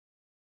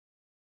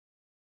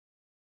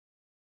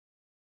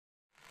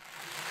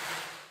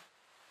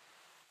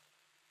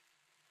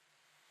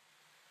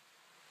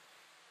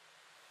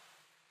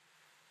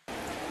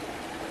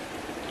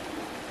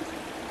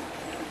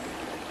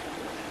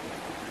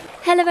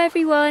Hello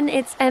everyone,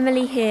 it's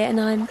Emily here and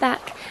I'm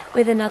back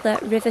with another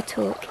River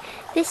Talk.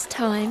 This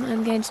time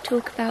I'm going to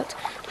talk about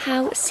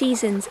how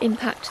seasons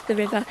impact the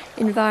river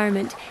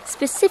environment,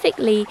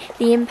 specifically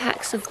the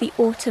impacts of the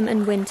autumn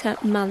and winter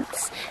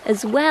months,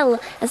 as well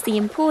as the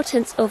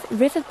importance of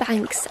river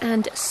banks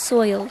and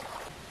soil.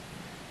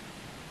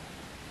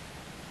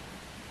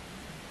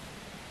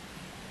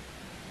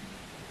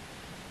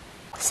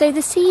 So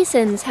the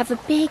seasons have a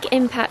big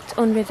impact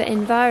on river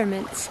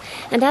environments,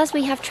 and as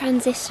we have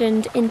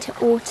transitioned into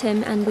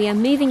autumn and we are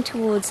moving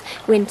towards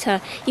winter,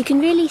 you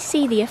can really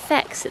see the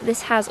effects that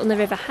this has on the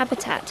river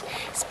habitat,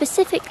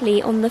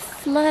 specifically on the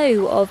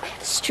flow of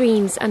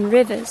streams and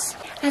rivers.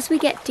 As we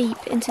get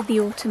deep into the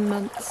autumn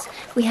months,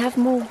 we have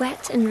more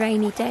wet and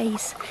rainy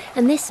days,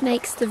 and this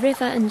makes the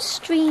river and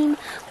stream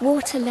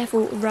water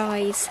level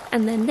rise,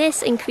 and then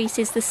this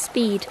increases the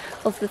speed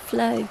of the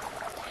flow.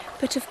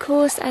 But of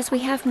course, as we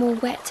have more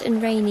wet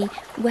and rainy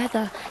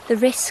weather, the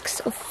risks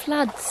of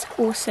floods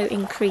also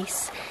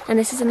increase. And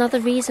this is another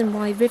reason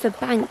why river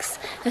banks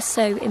are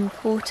so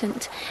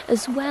important,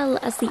 as well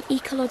as the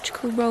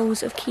ecological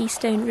roles of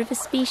keystone river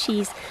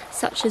species,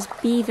 such as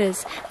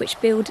beavers,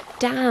 which build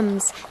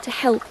dams to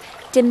help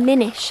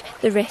diminish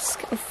the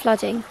risk of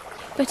flooding.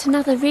 But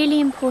another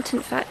really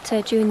important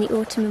factor during the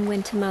autumn and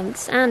winter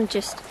months, and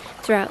just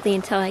throughout the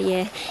entire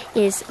year,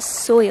 is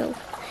soil.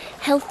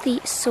 Healthy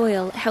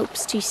soil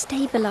helps to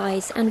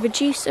stabilise and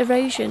reduce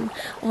erosion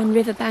on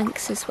river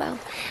banks as well,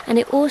 and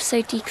it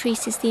also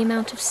decreases the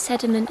amount of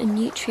sediment and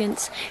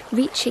nutrients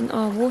reaching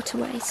our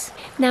waterways.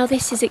 Now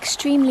this is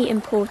extremely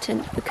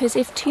important because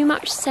if too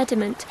much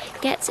sediment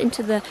gets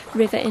into the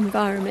river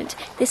environment,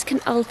 this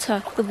can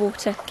alter the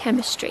water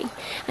chemistry,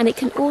 and it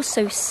can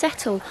also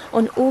settle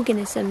on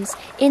organisms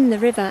in the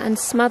river and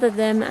smother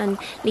them and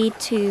lead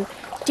to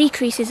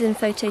decreases in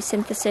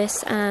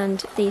photosynthesis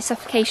and the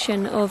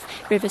suffocation of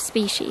river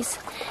species.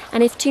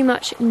 And if too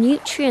much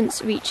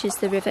nutrients reaches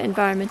the river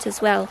environment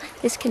as well,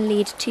 this can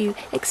lead to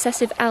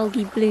excessive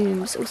algae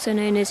blooms, also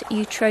known as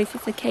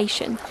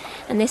eutrophication.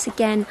 And this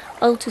again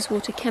alters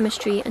water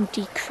chemistry and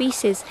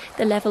decreases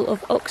the level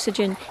of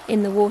oxygen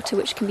in the water,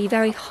 which can be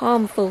very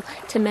harmful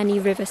to many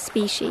river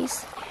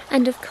species.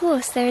 And of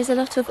course, there is a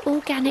lot of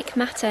organic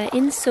matter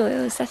in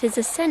soils that is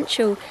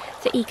essential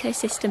for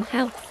ecosystem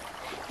health.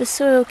 The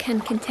soil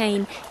can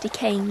contain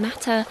decaying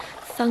matter,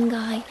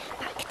 fungi,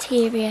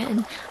 bacteria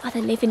and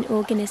other living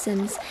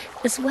organisms,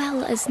 as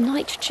well as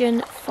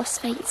nitrogen,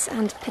 phosphates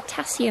and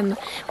potassium,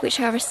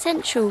 which are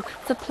essential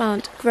for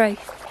plant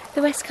growth.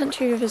 The West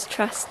Country Rivers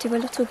Trust do a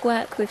lot of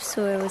work with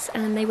soils,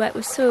 and they work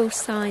with soil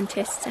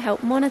scientists to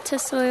help monitor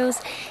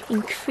soils,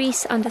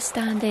 increase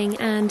understanding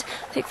and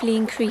hopefully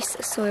increase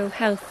soil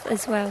health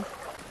as well.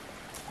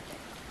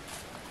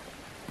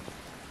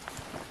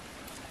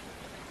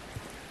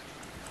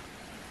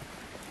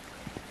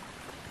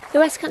 The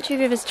West Country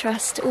Rivers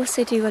Trust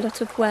also do a lot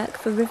of work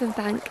for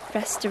riverbank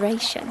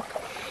restoration.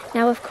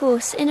 Now of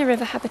course, in a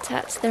river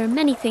habitat there are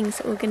many things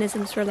that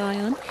organisms rely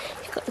on.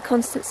 You've got the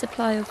constant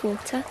supply of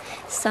water,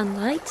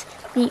 sunlight,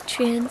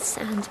 nutrients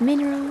and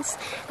minerals,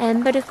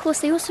 but of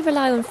course they also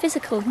rely on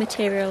physical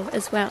material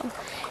as well.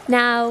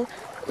 Now,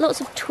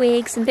 lots of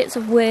twigs and bits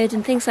of wood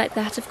and things like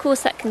that, of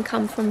course that can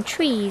come from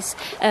trees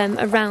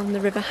around the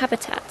river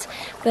habitat,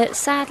 but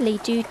sadly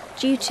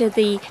due to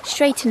the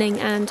straightening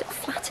and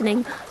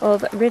flattening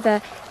of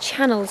river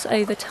channels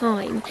over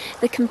time,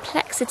 the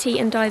complexity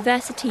and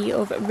diversity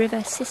of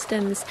river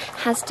systems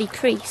has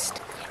decreased.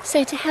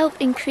 So to help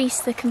increase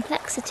the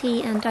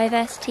complexity and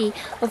diversity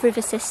of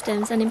river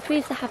systems and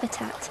improve the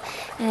habitat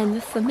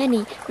for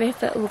many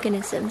river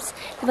organisms,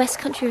 the West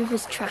Country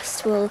Rivers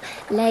Trust will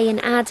lay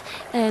and add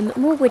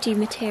more woody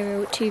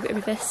material to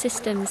river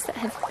systems that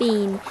have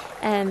been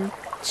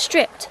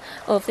stripped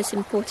of this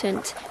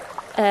important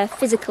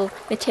physical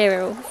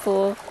material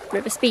for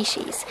river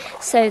species.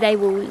 So they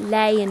will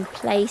lay and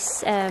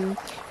place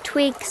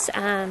twigs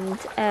and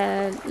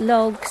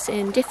logs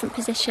in different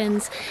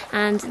positions,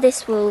 and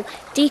this will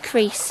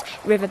decrease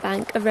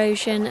riverbank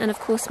erosion and of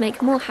course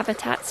make more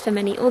habitats for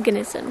many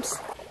organisms.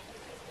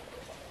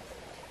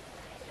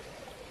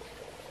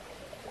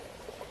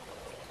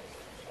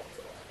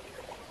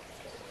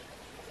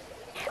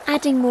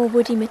 Adding more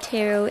woody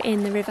material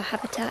in the river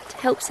habitat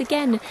helps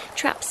again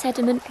trap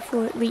sediment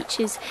before it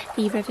reaches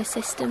the river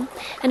system,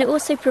 and it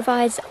also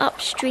provides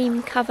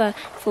upstream cover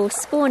for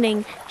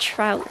spawning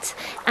trout,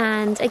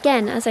 and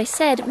again, as I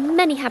said,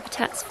 many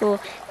habitats for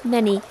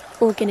many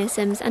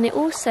organisms, and it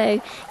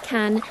also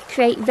can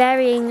create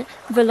varying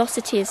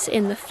velocities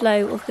in the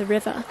flow of the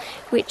river,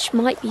 which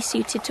might be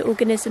suited to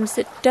organisms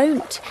that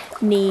don't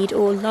need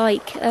or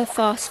like a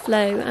fast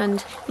flow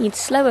and need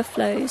slower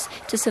flows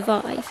to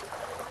survive.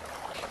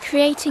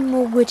 Creating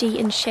more woody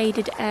and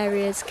shaded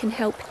areas can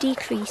help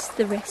decrease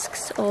the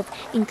risks of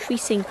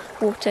increasing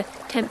water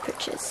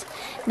temperatures.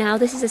 Now,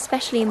 this is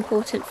especially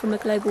important from a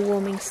global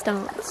warming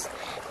stance.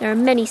 There are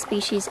many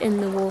species in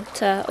the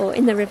water or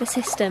in the river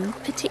system,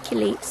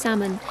 particularly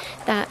salmon,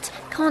 that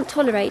can't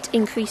tolerate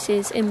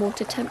increases in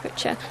water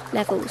temperature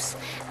levels,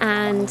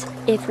 and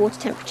if water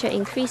temperature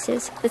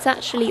increases, this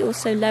actually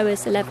also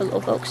lowers the level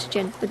of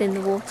oxygen within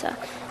the water.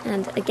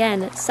 And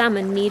again,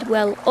 salmon need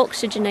well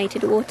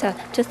oxygenated water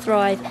to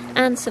thrive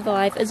and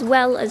survive, as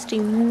well as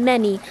do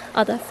many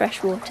other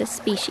freshwater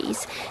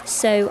species.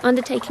 So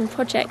undertaking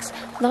projects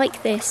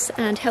like this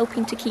and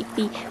helping to keep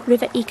the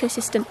river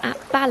ecosystem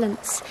at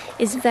balance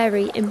is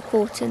very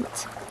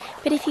important.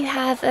 But if you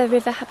have a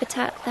river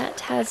habitat that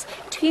has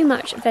too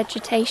much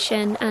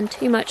vegetation and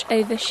too much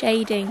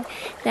overshading,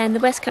 then the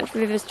West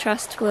Country Rivers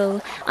Trust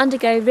will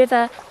undergo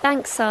river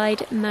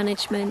bankside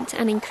management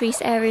and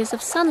increase areas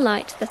of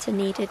sunlight that are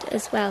needed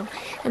as well.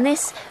 And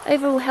this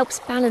overall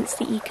helps balance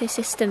the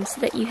ecosystem so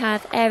that you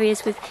have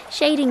areas with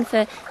shading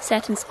for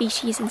certain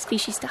species and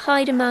species to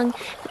hide among,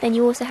 but then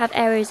you also have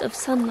areas of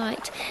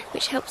sunlight,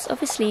 which helps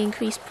obviously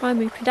increase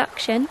primary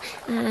production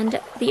and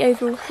the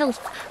overall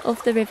health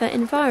of the river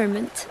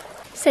environment.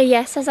 So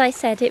yes, as I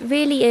said, it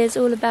really is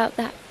all about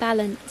that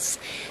balance.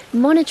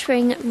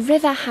 Monitoring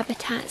river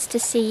habitats to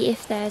see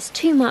if there's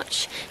too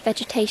much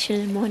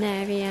vegetation in one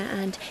area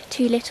and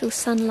too little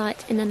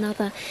sunlight in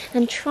another,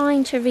 and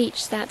trying to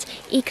reach that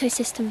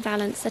ecosystem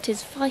balance that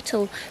is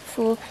vital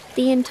for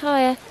the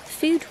entire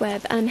food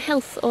web and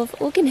health of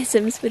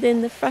organisms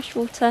within the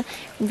freshwater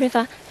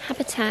river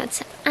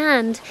habitat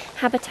and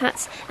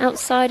habitats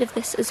outside of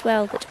this as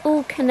well, that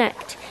all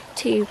connect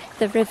to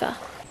the river.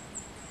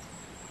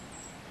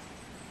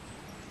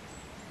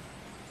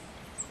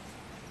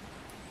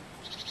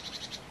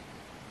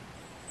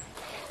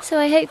 So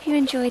I hope you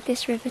enjoyed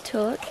this river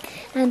talk,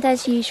 and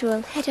as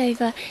usual, head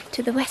over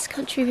to the West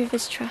Country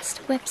Rivers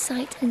Trust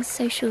website and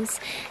socials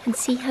and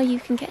see how you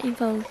can get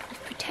involved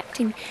with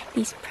protecting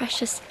these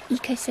precious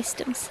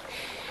ecosystems.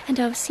 And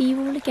I'll see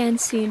you all again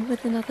soon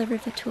with another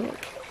river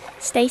talk.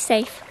 Stay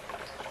safe.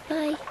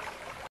 Bye.